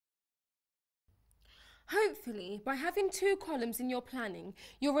Hopefully, by having 2 columns in your planning,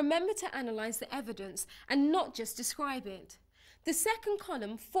 you'll remember to analyse the evidence and not just describe it. The second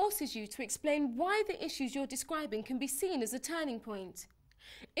column forces you to explain why the issues you're describing can be seen as a turning point.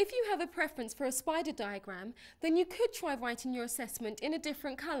 If you have a preference for a spider diagram, then you could try writing your assessment in a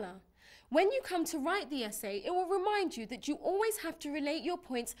different colour. When you come to write the essay, it will remind you that you always have to relate your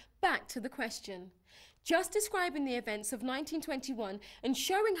points back to the question. Just describing the events of 1921 and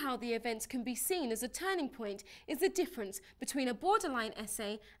showing how the events can be seen as a turning point is the difference between a borderline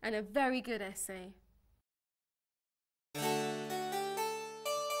essay and a very good essay.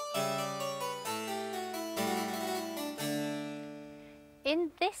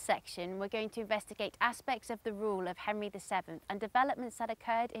 In this section, we're going to investigate aspects of the rule of Henry VII and developments that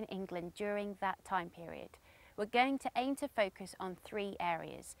occurred in England during that time period. We're going to aim to focus on 3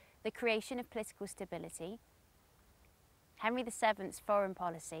 areas: the creation of political stability, Henry VII's foreign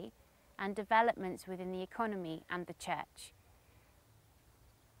policy, and developments within the economy and the church.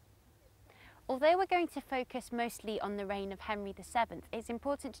 Although we're going to focus mostly on the reign of Henry VII, it's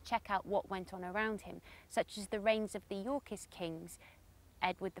important to check out what went on around him, such as the reigns of the Yorkist kings,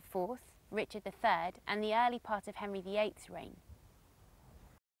 Edward IV, Richard III, and the early part of Henry VIII's reign.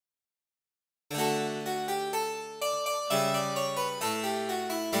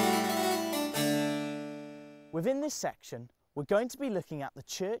 Within this section, we're going to be looking at the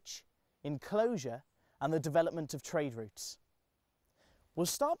church, enclosure, and the development of trade routes. We'll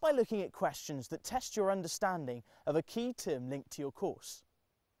start by looking at questions that test your understanding of a key term linked to your course.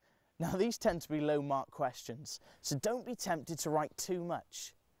 Now, these tend to be low-mark questions, so don't be tempted to write too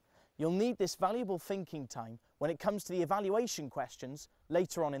much. You'll need this valuable thinking time when it comes to the evaluation questions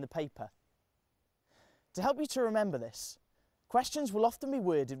later on in the paper. To help you to remember this, questions will often be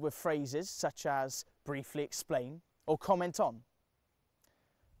worded with phrases such as briefly explain or comment on.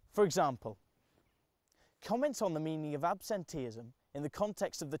 For example, comment on the meaning of absenteeism in the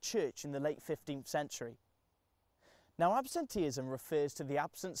context of the church in the late 15th century. Now, absenteeism refers to the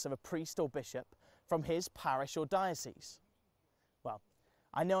absence of a priest or bishop from his parish or diocese. Well,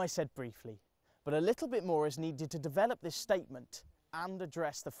 I know I said briefly, but a little bit more is needed to develop this statement and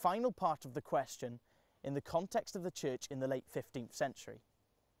address the final part of the question in the context of the church in the late 15th century.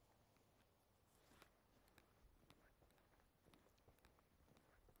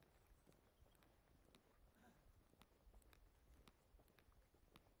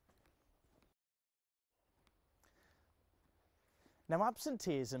 Now,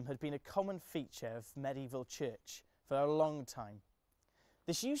 absenteeism had been a common feature of medieval church for a long time.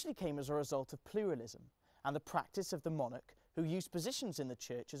 This usually came as a result of pluralism and the practice of the monarch who used positions in the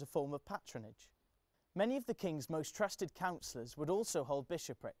church as a form of patronage. Many of the king's most trusted councillors would also hold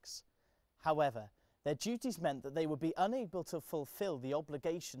bishoprics. However, their duties meant that they would be unable to fulfil the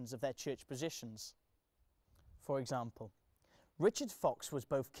obligations of their church positions. For example, Richard Fox was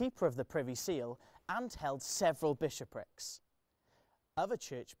both keeper of the Privy Seal and held several bishoprics. Other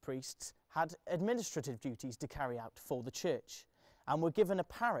church priests had administrative duties to carry out for the church and were given a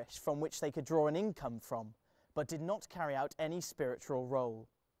parish from which they could draw an income from, but did not carry out any spiritual role.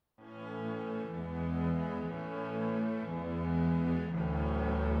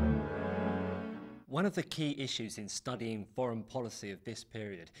 One of the key issues in studying foreign policy of this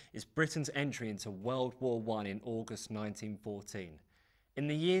period is Britain's entry into World War I in August 1914. In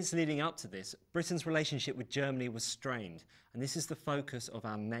the years leading up to this, Britain's relationship with Germany was strained, and this is the focus of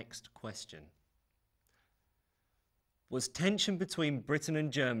our next question. Was tension between Britain and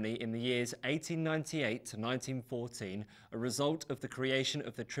Germany in the years 1898 to 1914 a result of the creation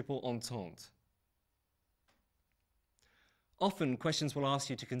of the Triple Entente? Often, questions will ask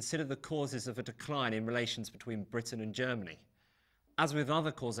you to consider the causes of a decline in relations between Britain and Germany. As with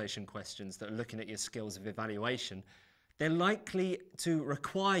other causation questions that are looking at your skills of evaluation, they're likely to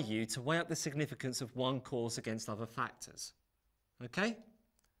require you to weigh up the significance of one cause against other factors. Okay?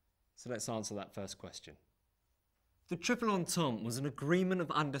 So let's answer that first question. The Triple Entente was an agreement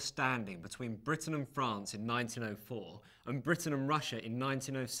of understanding between Britain and France in 1904 and Britain and Russia in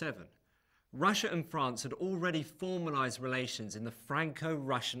 1907. Russia and France had already formalised relations in the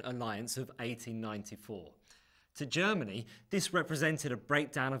Franco-Russian alliance of 1894. To Germany, this represented a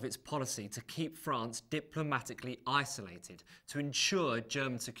breakdown of its policy to keep France diplomatically isolated to ensure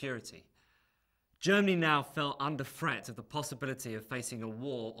German security. Germany now felt under threat of the possibility of facing a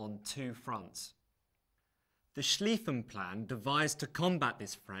war on 2 fronts. The Schlieffen Plan, devised to combat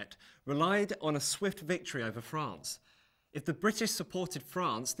this threat, relied on a swift victory over France. If the British supported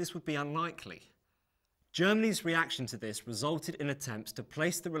France, this would be unlikely. Germany's reaction to this resulted in attempts to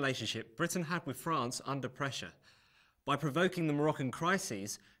place the relationship Britain had with France under pressure. By provoking the Moroccan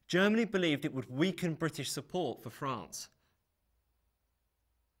crises, Germany believed it would weaken British support for France.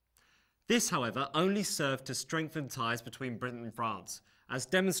 This, however, only served to strengthen ties between Britain and France, as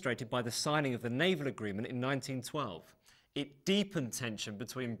demonstrated by the signing of the naval agreement in 1912. It deepened tension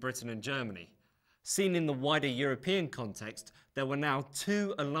between Britain and Germany. Seen in the wider European context, there were now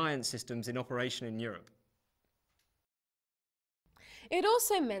two alliance systems in operation in Europe. It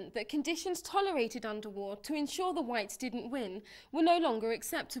also meant that conditions tolerated under war to ensure the whites didn't win were no longer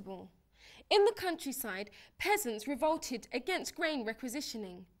acceptable. In the countryside, peasants revolted against grain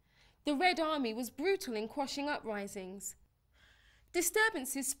requisitioning. The Red Army was brutal in quashing uprisings.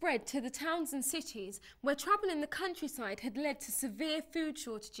 Disturbances spread to the towns and cities, where trouble in the countryside had led to severe food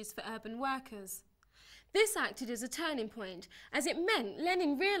shortages for urban workers. This acted as a turning point, as it meant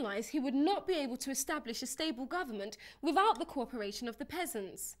Lenin realised he would not be able to establish a stable government without the cooperation of the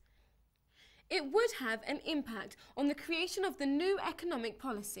peasants. It would have an impact on the creation of the new economic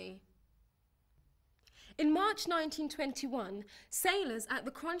policy. In March 1921, sailors at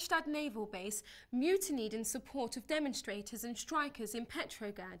the Kronstadt naval base mutinied in support of demonstrators and strikers in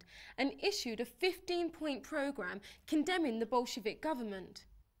Petrograd and issued a 15-point programme condemning the Bolshevik government.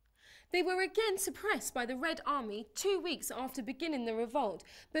 They were again suppressed by the Red Army 2 weeks after beginning the revolt,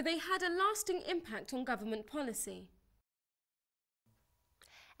 but they had a lasting impact on government policy.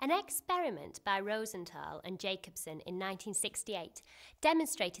 An experiment by Rosenthal and Jacobson in 1968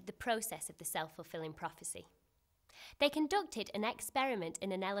 demonstrated the process of the self-fulfilling prophecy. They conducted an experiment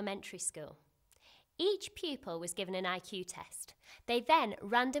in an elementary school. Each pupil was given an IQ test. They then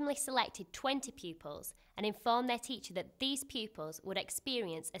randomly selected 20 pupils and informed their teacher that these pupils would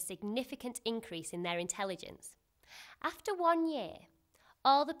experience a significant increase in their intelligence. After 1 year,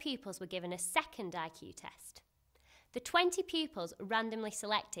 all the pupils were given a second IQ test. The 20 pupils randomly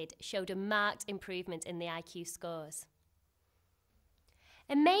selected showed a marked improvement in the IQ scores.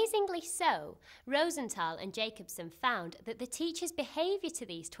 Amazingly so, Rosenthal and Jacobson found that the teacher's behaviour to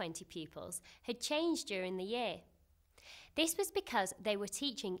these 20 pupils had changed during the year. This was because they were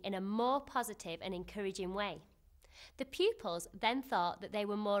teaching in a more positive and encouraging way. The pupils then thought that they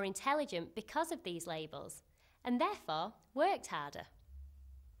were more intelligent because of these labels, and therefore worked harder.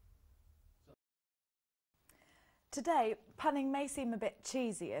 Today, punning may seem a bit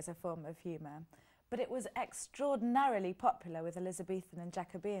cheesy as a form of humour, but it was extraordinarily popular with Elizabethan and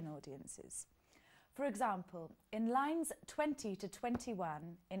Jacobean audiences. For example, in lines 20 to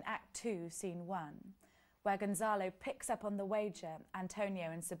 21 in Act 2, Scene 1, where Gonzalo picks up on the wager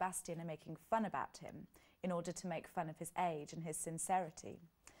Antonio and Sebastian are making fun about him in order to make fun of his age and his sincerity,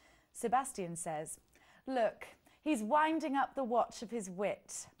 Sebastian says, "Look, he's winding up the watch of his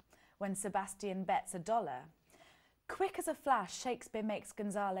wit," when Sebastian bets $1. Quick as a flash, Shakespeare makes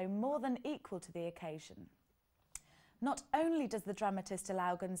Gonzalo more than equal to the occasion. Not only does the dramatist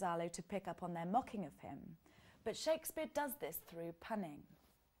allow Gonzalo to pick up on their mocking of him, but Shakespeare does this through punning.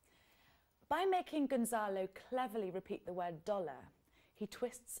 By making Gonzalo cleverly repeat the word dollar, he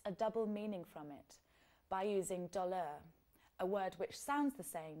twists a double meaning from it by using dolor, a word which sounds the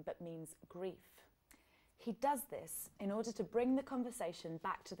same but means grief. He does this in order to bring the conversation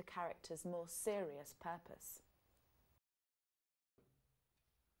back to the character's more serious purpose.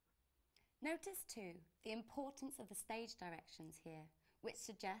 Notice too the importance of the stage directions here, which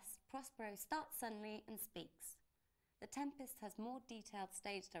suggest Prospero starts suddenly and speaks. The Tempest has more detailed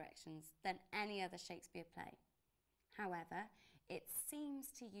stage directions than any other Shakespeare play. However, it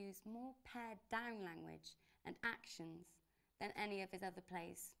seems to use more pared down language and actions than any of his other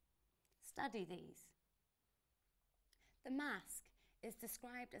plays. Study these. The Mask is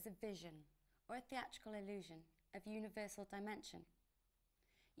described as a vision or a theatrical illusion of universal dimension.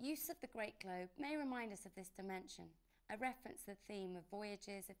 Use of the Great Globe may remind us of this dimension, a reference to the theme of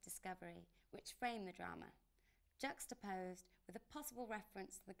voyages of discovery which frame the drama, juxtaposed with a possible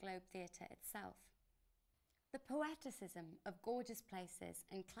reference to the Globe Theatre itself. The poeticism of gorgeous places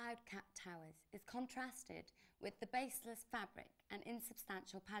and cloud-capped towers is contrasted with the baseless fabric and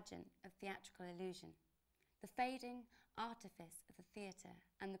insubstantial pageant of theatrical illusion, the fading artifice of the theatre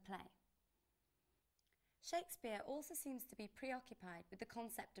and the play. Shakespeare also seems to be preoccupied with the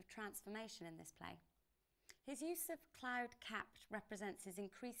concept of transformation in this play. His use of cloud-capped represents his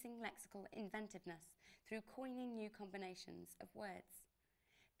increasing lexical inventiveness through coining new combinations of words.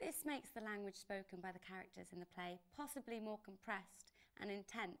 This makes the language spoken by the characters in the play possibly more compressed and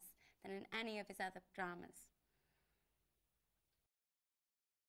intense than in any of his other dramas.